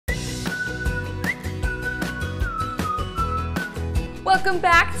Welcome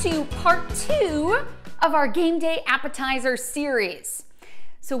back to part 2 of our game day appetizer series.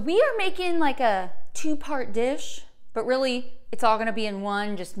 So we are making like a 2-part dish, but really it's all gonna be in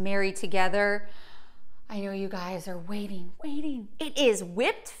one, just married together. I know you guys are waiting. It is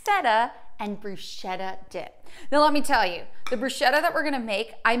whipped feta and bruschetta dip. Now let me tell you, the bruschetta that we're gonna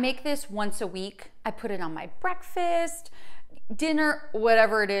make, I make this once a week. I put it on my breakfast, dinner,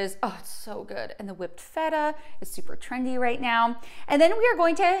 whatever it is. Oh, it's so good. And the whipped feta is super trendy right now. And then we are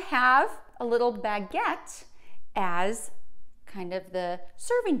going to have a little baguette as kind of the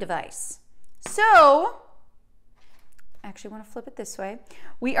serving device. So, I actually want to flip it this way.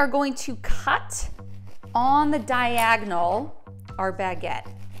 We are going to cut on the diagonal our baguette.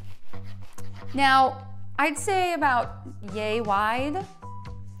 Now, I'd say about yay wide.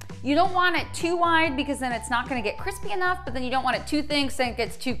 You don't want it too wide because then it's not gonna get crispy enough, but then you don't want it too thin so it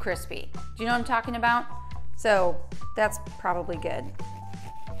gets too crispy. Do you know what I'm talking about? So that's probably good.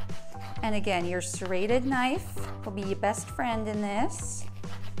 And again, your serrated knife will be your best friend in this.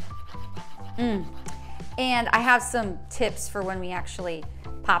 And I have some tips for when we actually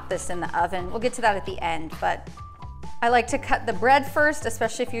pop this in the oven. We'll get to that at the end, but I like to cut the bread first,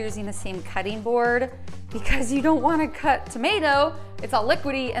 especially if you're using the same cutting board, because you don't want to cut tomato, it's all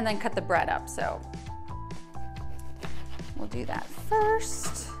liquidy, and then cut the bread up. So we'll do that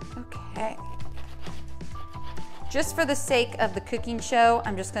first. Okay. Just for the sake of the cooking show,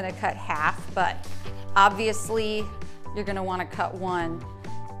 I'm just gonna cut half, but obviously you're gonna want to cut one,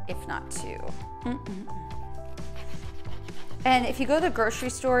 if not two. And if you go to the grocery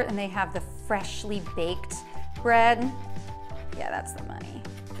store and they have the freshly baked bread, yeah, that's the money.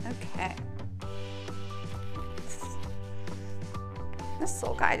 Okay. This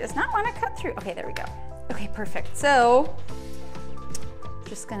little guy does not want to cut through. Okay, there we go. Okay, perfect. So,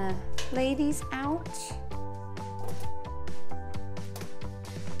 just gonna lay these out.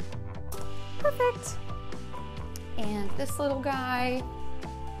 Perfect. And this little guy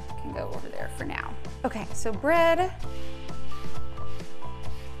can go over there for now. Okay, so bread.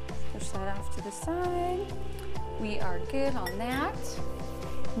 Push that off to the side. We are good on that.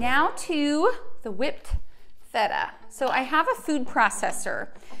 Now to the whipped feta. So I have a food processor.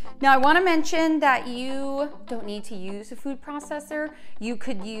 Now I want to mention that you don't need to use a food processor. You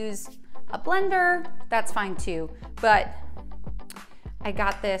could use a blender, that's fine too. But I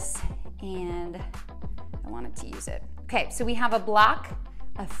got this and I wanted to use it. Okay, so we have a block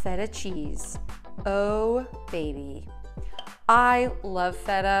of feta cheese. Oh baby, I love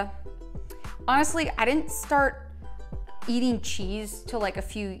feta. Honestly, I didn't start eating cheese till like a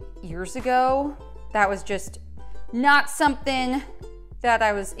few years ago. That was just not something that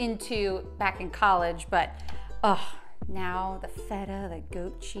I was into back in college, but now the feta, the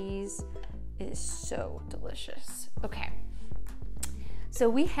goat cheese is so delicious. Okay, so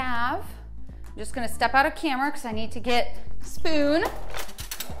we have, I'm just gonna step out of camera because I need to get a spoon.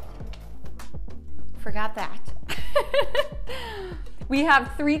 Forgot that. We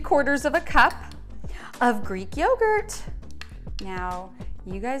have 3/4 cup of Greek yogurt. Now,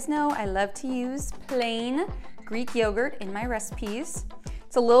 you guys know I love to use plain Greek yogurt in my recipes.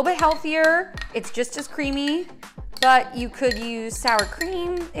 It's a little bit healthier. It's just as creamy, but you could use sour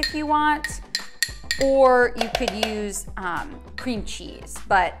cream if you want, or you could use cream cheese,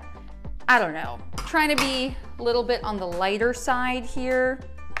 but I don't know. Trying to be a little bit on the lighter side here.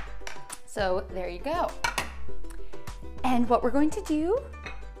 So there you go. And what we're going to do,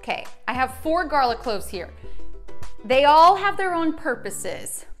 okay, I have 4 garlic cloves here. They all have their own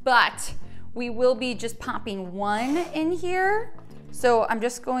purposes, but we will be just popping 1 in here. So I'm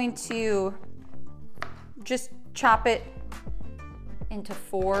just going to just chop it into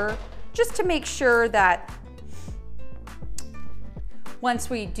 4, just to make sure that once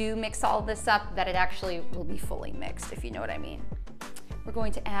we do mix all this up, that it actually will be fully mixed, if you know what I mean. We're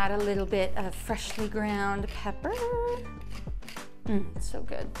going to add a little bit of freshly ground pepper. So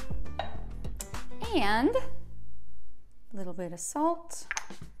good. And a little bit of salt.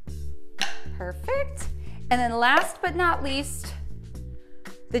 Perfect. And then last but not least,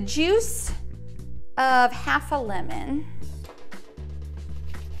 the juice of half a lemon.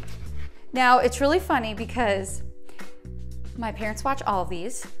 Now, it's really funny because my parents watch all of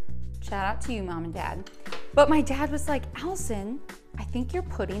these. Shout out to you, Mom and Dad. But my dad was like, Allison, I think you're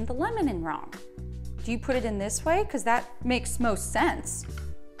putting the lemon in wrong. Do you put it in this way? Because that makes most sense.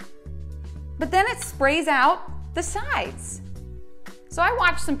 But then it sprays out the sides. So I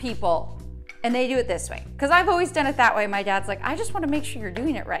watched some people and they do it this way. Because I've always done it that way. My dad's like, I just want to make sure you're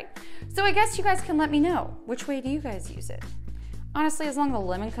doing it right. So I guess you guys can let me know, which way do you guys use it? Honestly, as long as the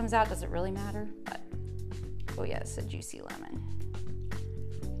lemon comes out, does it really matter? But, oh yeah, it's a juicy lemon.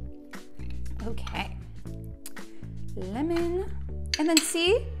 Okay. Lemon. And then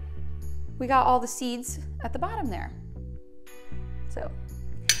see, we got all the seeds at the bottom there. So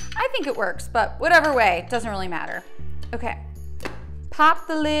I think it works, but whatever way, it doesn't really matter. Okay, pop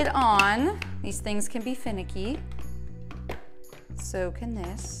the lid on. These things can be finicky. So can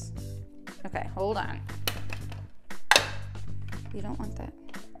this. Okay, hold on. You don't want that.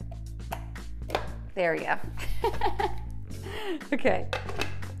 There we go. Okay.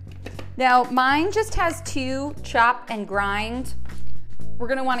 Now mine just has 2, chop and grind. We're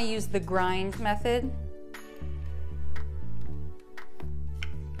gonna wanna use the grind method.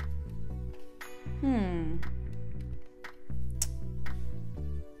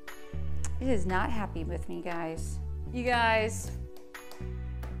 It is not happy with me, guys. You guys,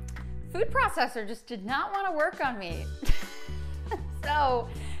 food processor just did not want to work on me. So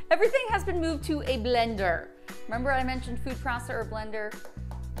everything has been moved to a blender. Remember I mentioned food processor or blender?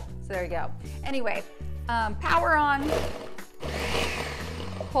 So there you go. Anyway, power on,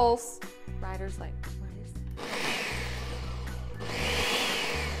 pulse. Ryder's like, what is that?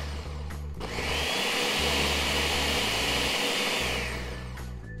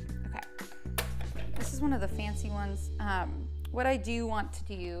 One of the fancy ones. What I do want to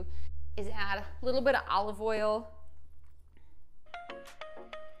do is add a little bit of olive oil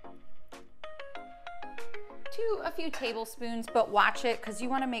to a few tablespoons, but watch it because you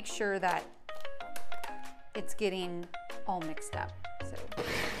want to make sure that it's getting all mixed up. So.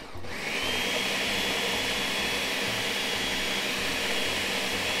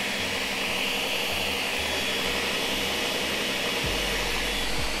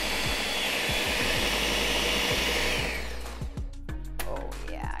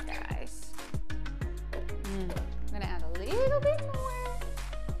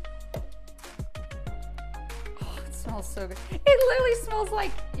 So good. It literally smells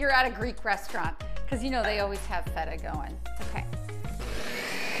like you're at a Greek restaurant because you know they always have feta going. Okay.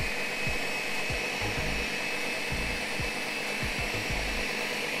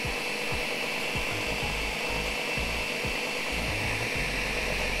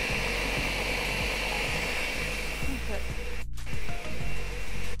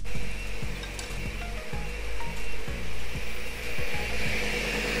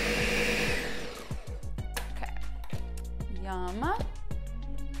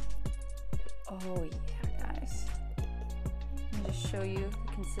 Oh yeah, guys. Let me just show you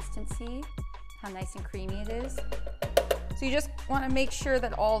the consistency, how nice and creamy it is. So you just want to make sure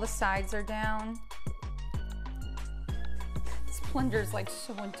that all the sides are down. This blender is like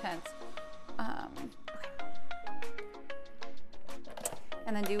so intense. Okay.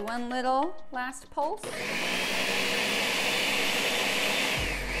 And then do one little last pulse.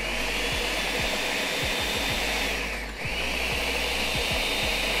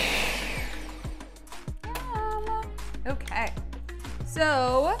 Okay,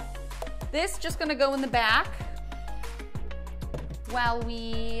 so this just gonna go in the back while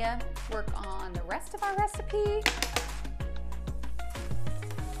we work on the rest of our recipe.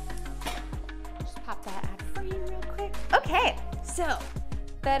 Just pop that out of frame real quick. Okay, so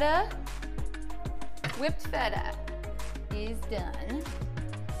feta, whipped feta is done.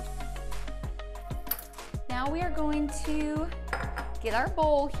 Now we are going to get our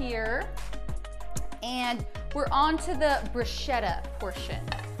bowl here and we're on to the bruschetta portion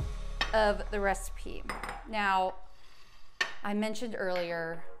of the recipe. Now, I mentioned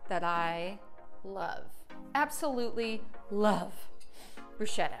earlier that I love, absolutely love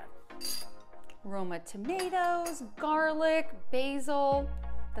bruschetta. Roma tomatoes, garlic, basil.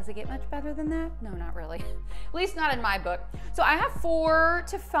 Does it get much better than that? No, not really. At least not in my book. So I have 4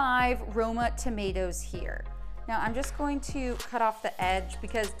 to 5 Roma tomatoes here. Now I'm just going to cut off the edge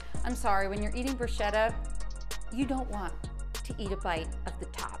because I'm sorry, when you're eating bruschetta, you don't want to eat a bite of the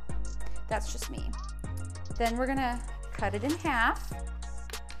top. That's just me. Then we're gonna cut it in half.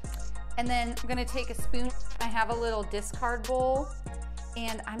 And then I'm gonna take a spoon. I have a little discard bowl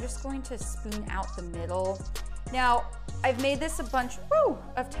and I'm just going to spoon out the middle. Now, I've made this a bunch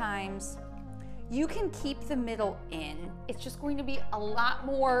of times. You can keep the middle in. It's just going to be a lot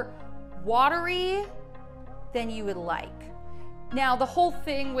more watery than you would like. Now, the whole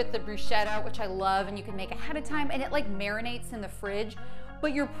thing with the bruschetta, which I love, and you can make ahead of time, and it like marinates in the fridge,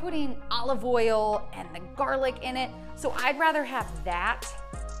 but you're putting olive oil and the garlic in it. So I'd rather have that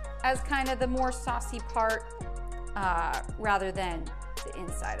as kind of the more saucy part rather than the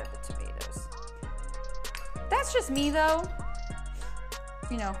inside of the tomatoes. That's just me though.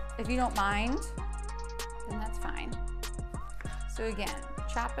 You know, if you don't mind, then that's fine. So again,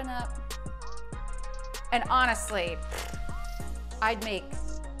 chopping up. And honestly, I'd make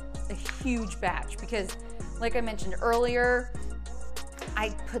a huge batch because like I mentioned earlier, I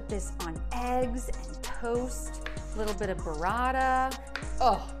put this on eggs and toast, a little bit of burrata.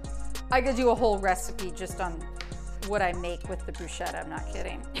 Oh, I could do a whole recipe just on what I make with the bruschetta, I'm not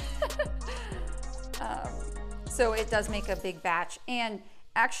kidding. So it does make a big batch. And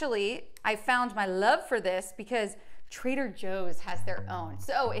actually, I found my love for this because Trader Joe's has their own.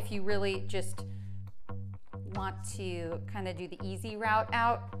 So if you really just want to kind of do the easy route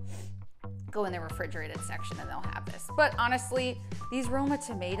out, go in the refrigerated section and they'll have this. But honestly, these Roma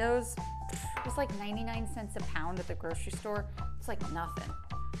tomatoes, it's like 99 cents a pound at the grocery store. It's like nothing.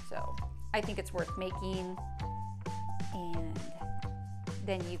 So I think it's worth making, and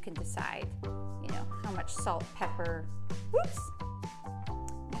then you can decide, you know, how much salt, pepper, whoops,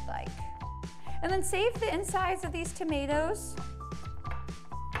 you'd like. And then save the insides of these tomatoes.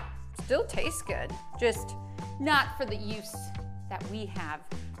 Still tastes good, just not for the use that we have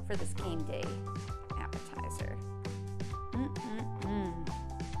for this game day appetizer.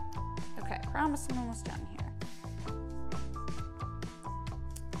 Okay, promise I'm almost done here.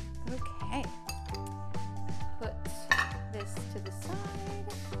 Okay, put this to the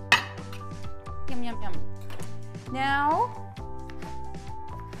side. Yum, yum, yum. Now,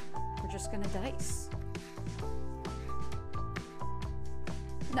 we're just gonna dice.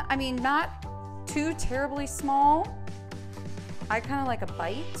 No, I mean, not too terribly small. I kind of like a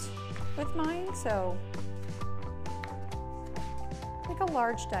bite with mine, so like a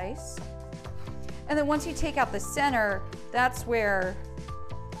large dice. And then once you take out the center, that's where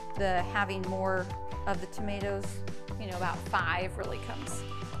the having more of the tomatoes, you know, about 5 really comes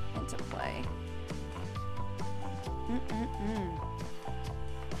into play.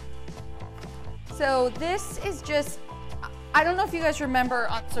 So this is just, I don't know if you guys remember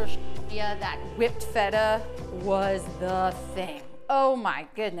on social media that whipped feta was the thing. Oh my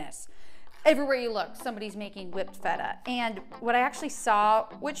goodness. Everywhere you look, somebody's making whipped feta. And what I actually saw,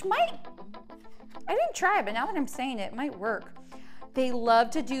 which might, I didn't try it, but now that I'm saying it, it might work. They love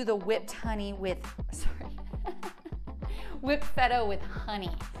to do the whipped honey with, sorry, whipped feta with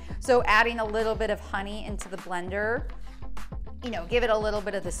honey. So adding a little bit of honey into the blender, you know, give it a little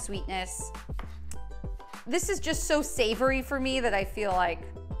bit of the sweetness. This is just so savory for me that I feel like,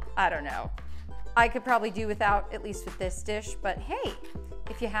 I don't know, I could probably do without, at least with this dish, but hey,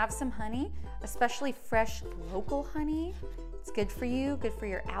 if you have some honey, especially fresh local honey, it's good for you, good for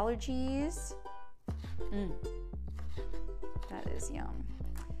your allergies. That is yum.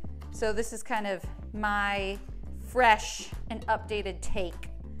 So this is kind of my fresh and updated take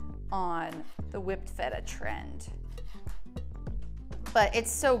on the whipped feta trend. But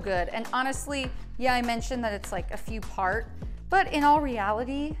it's so good. And honestly, yeah, I mentioned that it's like a few part, but in all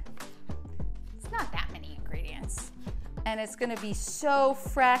reality, it's not that many ingredients. And it's gonna be so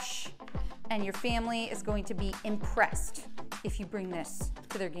fresh, and your family is going to be impressed if you bring this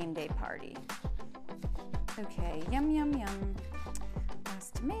to their game day party. Okay, yum, yum, yum.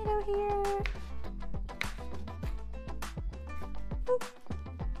 Last tomato here. Boop.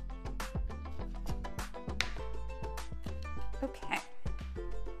 Okay.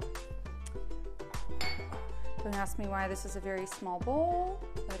 Don't ask me why this is a very small bowl,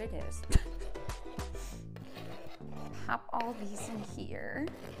 but it is. Pop all these in here.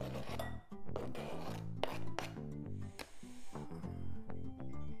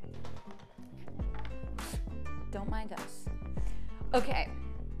 Don't mind us. Okay.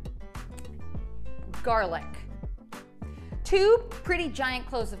 Garlic. 2 pretty giant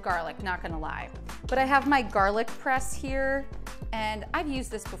cloves of garlic, not gonna lie. But I have my garlic press here, and I've used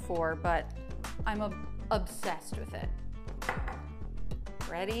this before, but I'm obsessed with it.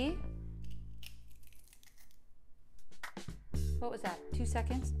 Ready? What was that, 2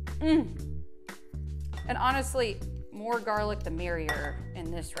 seconds? And honestly, more garlic the merrier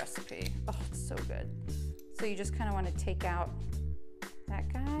in this recipe. Oh, it's so good. So you just kind of want to take out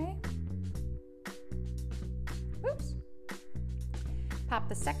that guy. Oops. Pop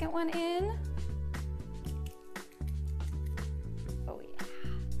the second one in. Oh yeah.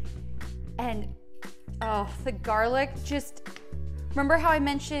 And oh, the garlic just, remember how I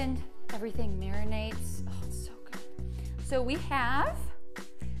mentioned everything marinates? Oh, it's so good. So we have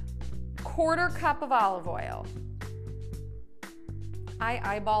 1/4 cup of olive oil. I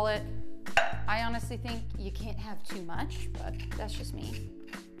eyeball it. I honestly think you can't have too much, but that's just me.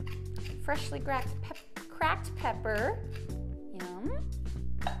 Freshly cracked pepper. Yum.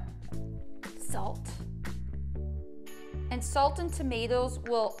 Salt. And salt and tomatoes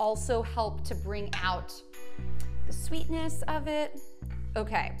will also help to bring out the sweetness of it.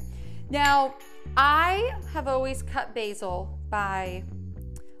 Okay, now I have always cut basil by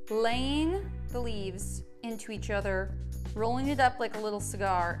laying the leaves into each other, rolling it up like a little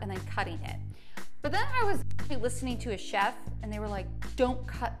cigar, and then cutting it. But then I was listening to a chef, and they were like, don't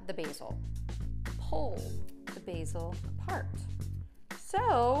cut the basil. Pull the basil apart.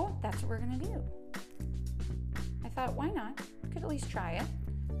 So that's what we're gonna do. I thought, why not? You could at least try it.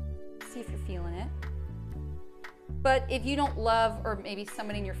 See if you're feeling it. But if you don't love, or maybe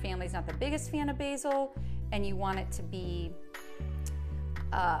somebody in your family is not the biggest fan of basil, and you want it to be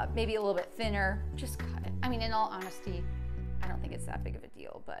maybe a little bit thinner, just cut it. I mean, in all honesty, I don't think it's that big of a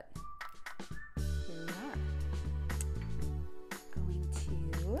deal, but here we are. Going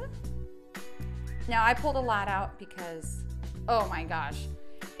to, now I pulled a lot out because, oh my gosh,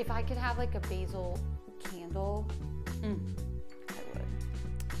 if I could have like a basil candle, I would.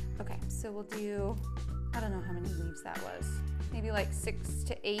 Okay, so we'll do, I don't know how many leaves that was. Maybe like 6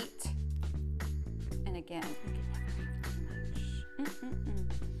 to 8. And again, you can never have too much.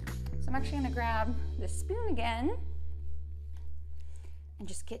 So I'm actually gonna grab this spoon again and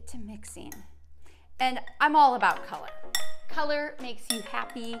just get to mixing. And I'm all about color. Color makes you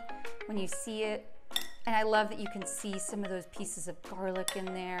happy when you see it. And I love that you can see some of those pieces of garlic in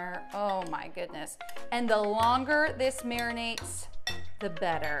there. Oh my goodness. And the longer this marinates, the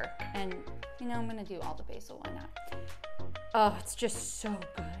better. And you know, I'm gonna do all the basil, why not? Oh, it's just so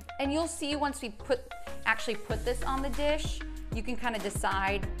good. And you'll see once we actually put this on the dish, you can kind of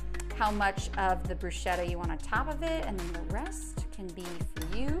decide how much of the bruschetta you want on top of it, and then the rest can be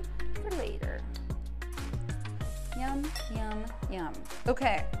for you for later. Yum, yum, yum.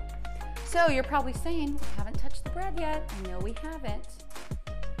 Okay, so you're probably saying, we haven't touched the bread yet. I know we haven't.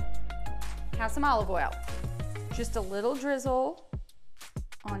 Have some olive oil. Just a little drizzle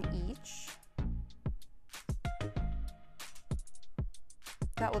on each.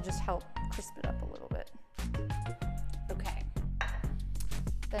 That will just help crisp it up a little bit. Okay.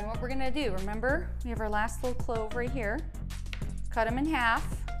 Then what we're gonna do, remember, we have our last little clove right here. Cut them in half.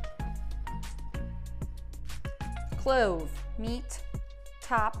 Clove, meat,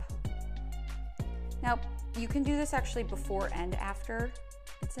 top. Now, you can do this actually before and after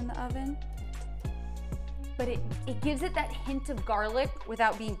it's in the oven, but it gives it that hint of garlic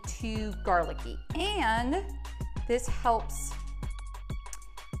without being too garlicky. And this helps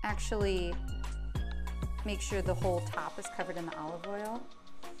actually make sure the whole top is covered in the olive oil.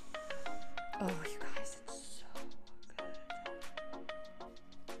 Oh, you guys, it's so good.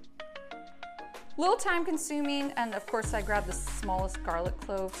 Little time consuming, and of course I grabbed the smallest garlic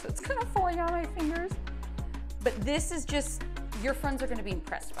clove, so it's kind of falling on my fingers. But this is just, your friends are gonna be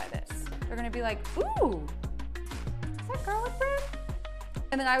impressed by this. They're gonna be like, ooh, is that garlic bread?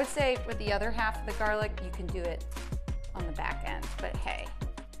 And then I would say with the other half of the garlic, you can do it on the back end, but hey,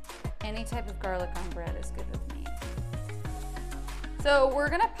 any type of garlic on bread is good with me. So we're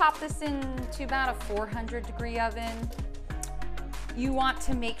gonna pop this into about a 400-degree oven. You want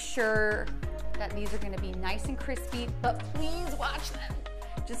to make sure that these are gonna be nice and crispy, but please watch them.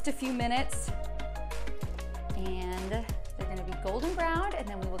 Just a few minutes, and they're gonna be golden brown, and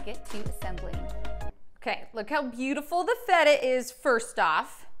then we will get to assembling. Okay, look how beautiful the feta is first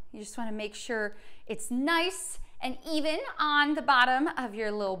off. You just wanna make sure it's nice and even on the bottom of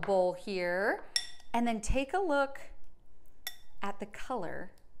your little bowl here. And then take a look at the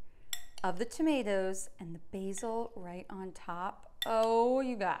color of the tomatoes and the basil right on top. Oh,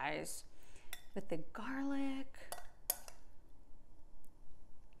 you guys, with the garlic.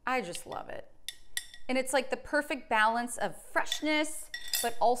 I just love it. And it's like the perfect balance of freshness,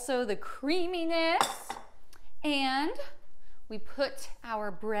 but also the creaminess. And we put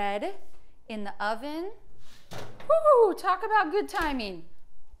our bread in the oven. Woo, talk about good timing.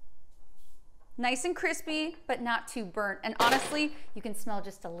 Nice and crispy, but not too burnt. And honestly, you can smell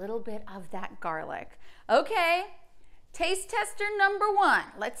just a little bit of that garlic. Okay, taste tester number 1.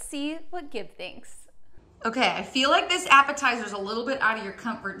 Let's see what Gib thinks. Okay, I feel like this appetizer is a little bit out of your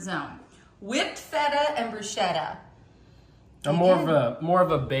comfort zone. Whipped feta and bruschetta. I'm more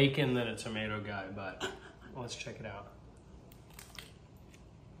of a bacon than a tomato guy, but let's check it out.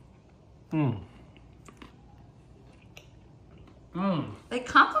 They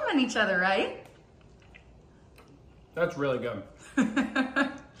complement each other, right? That's really good.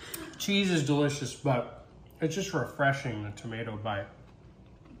 Cheese is delicious, but it's just refreshing, the tomato bite.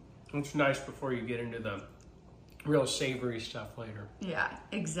 It's nice before you get into the real savory stuff later. Yeah,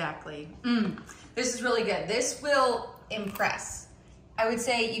 exactly. This is really good. This will impress. I would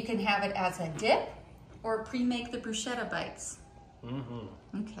say you can have it as a dip or pre-make the bruschetta bites.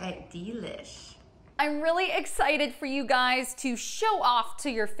 Okay, delish. I'm really excited for you guys to show off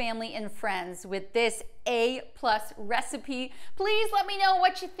to your family and friends with this A+ recipe. Please let me know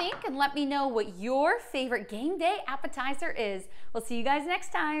what you think and let me know what your favorite game day appetizer is. We'll see you guys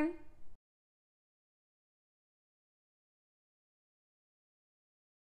next time.